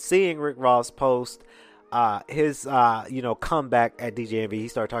 and seeing Rick Ross post his comeback at DJMV, he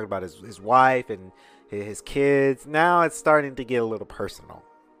started talking about his wife and his kids. Now it's starting to get a little personal,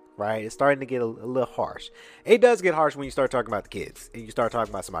 right? It's starting to get a little harsh. It does get harsh when you start talking about the kids and you start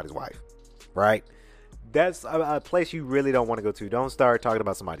talking about somebody's wife, right? That's a place you really don't want to go to. Don't start talking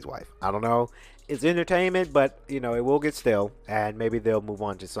about somebody's wife. I don't know. It's entertainment, but it will get stale, and maybe they'll move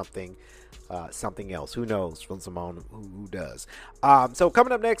on to something else. Who knows? From Simone, who does? So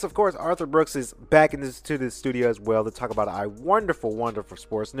coming up next, of course, Arthur Brooks is back to the studio as well to talk about our wonderful, wonderful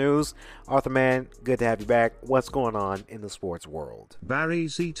sports news. Arthur, man, good to have you back. What's going on in the sports world? Barry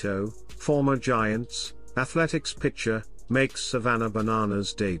Zito, former Giants, athletics pitcher, makes Savannah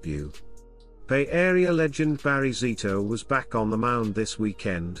Bananas debut. Bay Area legend Barry Zito was back on the mound this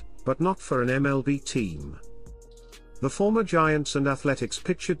weekend, but not for an MLB team. The former Giants and athletics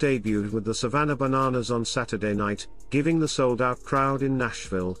pitcher debuted with the Savannah Bananas on Saturday night, giving the sold-out crowd in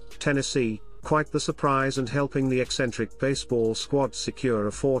Nashville, Tennessee, quite the surprise and helping the eccentric baseball squad secure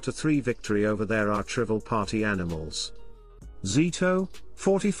a 4-3 victory over their arch-rival party animals. Zito,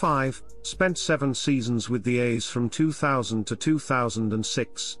 45, spent 7 seasons with the A's from 2000 to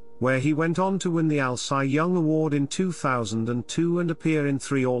 2006, where he went on to win the Al Cy Young Award in 2002 and appear in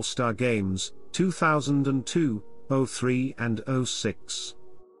 3 All-Star games, 2002, 03 and 06.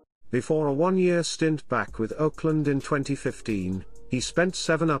 Before a 1-year stint back with Oakland in 2015, he spent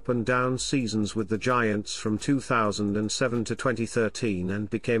 7 up-and-down seasons with the Giants from 2007 to 2013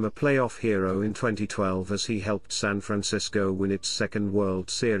 and became a playoff hero in 2012 as he helped San Francisco win its second World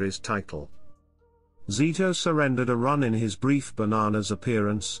Series title. Zito surrendered a run in his brief Bananas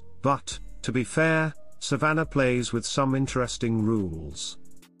appearance, but, to be fair, Savannah plays with some interesting rules.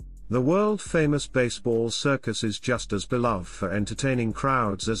 The world-famous baseball circus is just as beloved for entertaining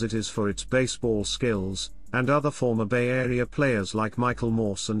crowds as it is for its baseball skills, and other former Bay Area players like Michael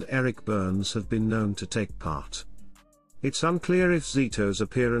Morse and Eric Burns have been known to take part. It's unclear if Zito's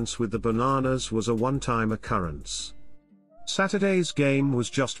appearance with the Bananas was a one-time occurrence. Saturday's game was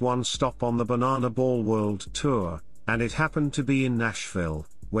just one stop on the Banana Ball World Tour, and it happened to be in Nashville,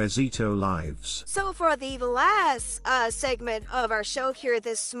 where Zito lives. So for the last segment of our show here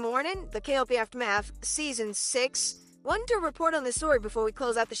this morning, the K.L.P. Aftermath Season 6, wanted to report on this story before we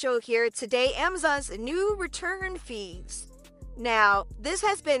close out the show here today, Amazon's new return fees. Now, this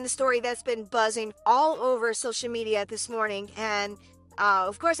has been the story that's been buzzing all over social media this morning, and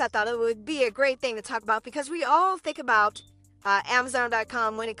of course I thought it would be a great thing to talk about because we all think about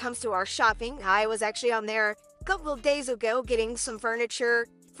Amazon.com when it comes to our shopping. I was actually on there a couple of days ago getting some furniture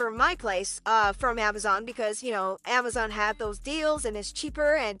for my place from Amazon because, Amazon had those deals and it's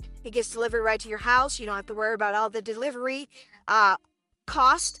cheaper and it gets delivered right to your house. You don't have to worry about all the delivery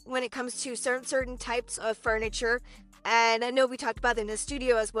cost when it comes to certain types of furniture. And I know we talked about it in the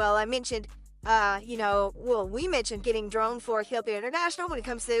studio as well. I mentioned, we mentioned getting drone for K.L.P. International when it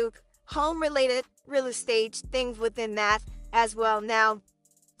comes to home-related real estate things within that as well. Now,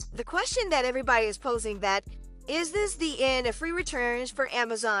 the question that everybody is posing that, is this the end of free returns for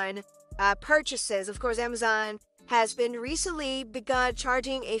Amazon purchases? Of course, Amazon has been recently begun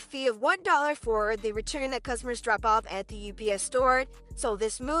charging a fee of $1 for the return that customers drop off at the UPS store. So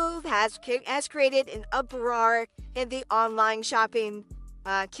this move has created an uproar in the online shopping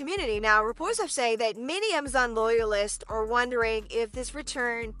community. Now, reports have said that many Amazon loyalists are wondering if this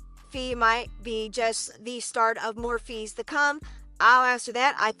return fee might be just the start of more fees to come. I'll answer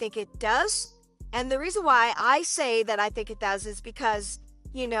that. I think it does. And the reason why I say that I think it does is because,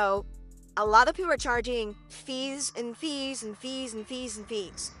 a lot of people are charging fees and fees and fees and fees and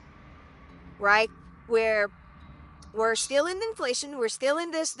fees, right? Where we're still in inflation, we're still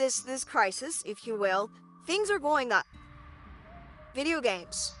in this crisis, if you will. Things are going up. Video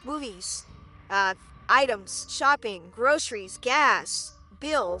games, movies, items, shopping, groceries, gas,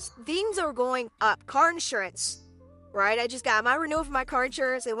 bills, things are going up. Car insurance, right? I just got my renewal for my car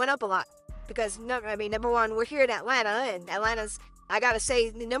insurance. It went up a lot because, number one, we're here in Atlanta, and Atlanta's, I gotta say,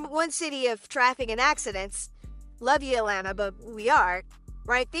 the number one city of traffic and accidents. Love you, Atlanta, but we are,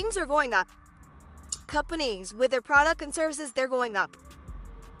 right? Things are going up. Companies, with their product and services, they're going up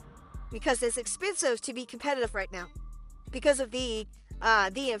because it's expensive to be competitive right now because of the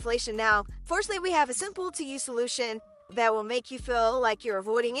inflation. Now, fortunately, we have a simple-to-use solution that will make you feel like you're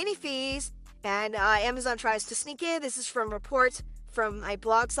avoiding any fees, and Amazon tries to sneak in. This is from reports from my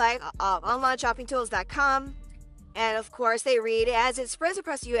blog site, onlineshoppingtools.com. And of course, they read, as it spreads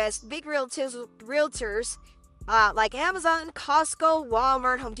across the U.S., big realtors like Amazon, Costco,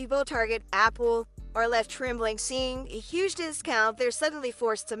 Walmart, Home Depot, Target, Apple are left trembling, seeing a huge discount. They're suddenly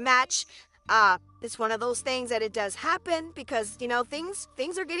forced to match. It's one of those things that it does happen because,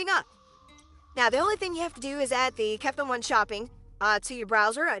 things are getting up. Now, the only thing you have to do is add the Capital One Shopping to your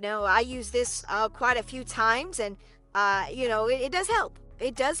browser. I know I use this quite a few times, and, it does help.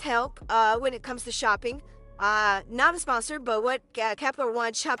 It does help when it comes to shopping. Not a sponsor, but what Capital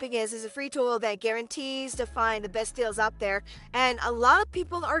One Shopping is a free tool that guarantees to find the best deals out there. And a lot of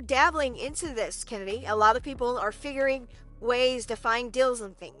people are dabbling into this, Kennedy. A lot of people are figuring ways to find deals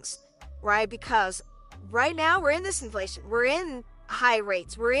on things, right? Because right now we're in this inflation. We're in high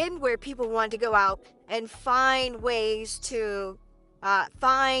rates. We're in where people want to go out and find ways to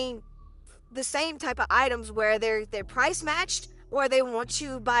find the same type of items where they're price matched or they want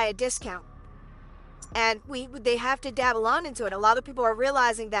to buy a discount. And they have to dabble on into it. A lot of people are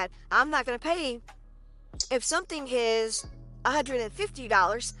realizing that I'm not going to pay if something is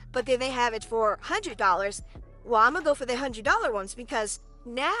 $150, but then they have it for $100. Well, I'm going to go for the $100 ones because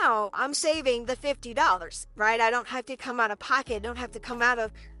now I'm saving the $50, right? I don't have to come out of pocket. I don't have to come out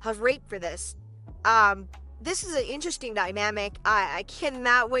of rate for this. This is an interesting dynamic. I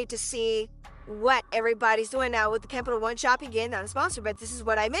cannot wait to see what everybody's doing now with the Capital One Shopping. Again, not a sponsor, but this is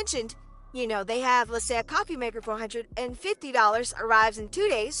what I mentioned. They have, let's say, a coffee maker for $150 arrives in 2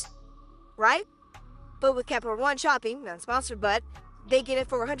 days, right? But with Capital One Shopping, not sponsored, but they get it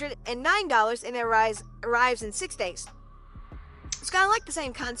for $109 and it arrives in 6 days. It's kind of like the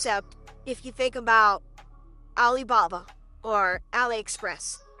same concept if you think about Alibaba or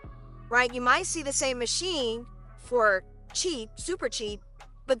AliExpress, right? You might see the same machine for cheap, super cheap,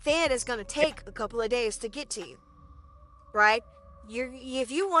 but then it's going to take a couple of days to get to you, right?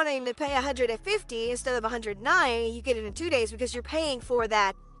 If you wanting to pay $150 instead of $109, you get it in 2 days because you're paying for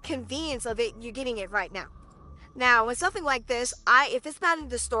that convenience of it. You're getting it right now. Now, with something like this, if it's not in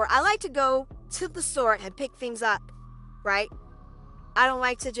the store, I like to go to the store and pick things up, right? I don't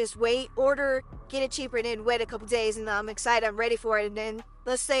like to just wait, order, get it cheaper, and then wait a couple days, and I'm excited, I'm ready for it, and then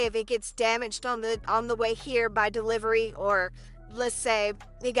let's say if it gets damaged on the way here by delivery, or let's say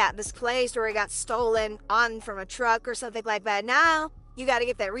it got misplaced or it got stolen from a truck or something like that. Now you got to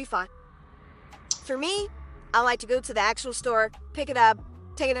get that refund. For me, I like to go to the actual store, pick it up,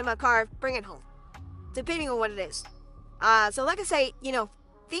 take it in my car, bring it home, depending on what it is. So like I say,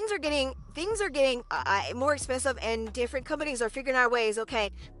 things are getting more expensive, and different companies are figuring out ways. Okay,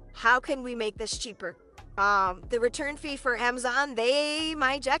 how can we make this cheaper? The return fee for Amazon, they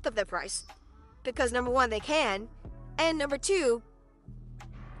might jack up the price because number one, they can. And number two,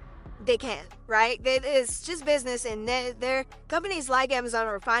 they can, right? It's just business, and their companies like Amazon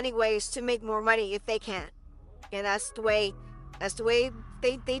are finding ways to make more money if they can. And that's the way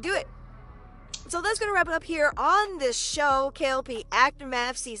they do it. So that's going to wrap it up here on this show, K.L.P.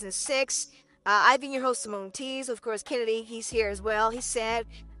 Aftermath Season 6. I've been your host, Simone Teags. Of course, Kennedy, he's here as well. He said,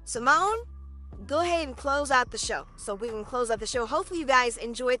 Simone, go ahead and close out the show. So we can close out the show. Hopefully you guys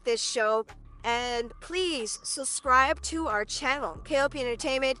enjoyed this show. And please subscribe to our channel, K.L.P.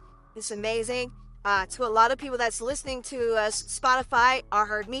 Entertainment. It's amazing. To a lot of people that's listening to us, Spotify,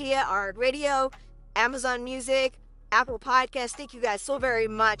 iHeart Media, iHeart Radio, Amazon Music, Apple Podcasts. Thank you guys so very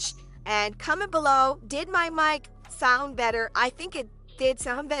much. And comment below, did my mic sound better? I think it did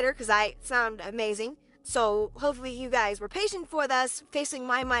sound better because I sound amazing. So hopefully you guys were patient with us facing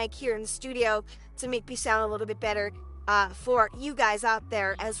my mic here in the studio to make me sound a little bit better for you guys out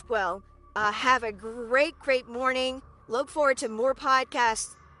there as well. Have a great morning. Look forward to more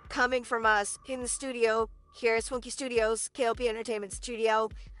podcasts coming from us in the studio here at Swinky Studios, K.L.P. Entertainment Studio.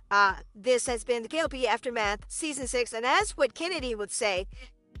 This has been the K.L.P. Aftermath Season 6. And as what Kennedy would say,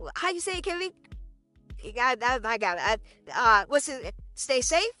 how you say it, Kennedy? I got it. Stay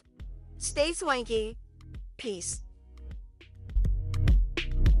safe, stay swanky, peace.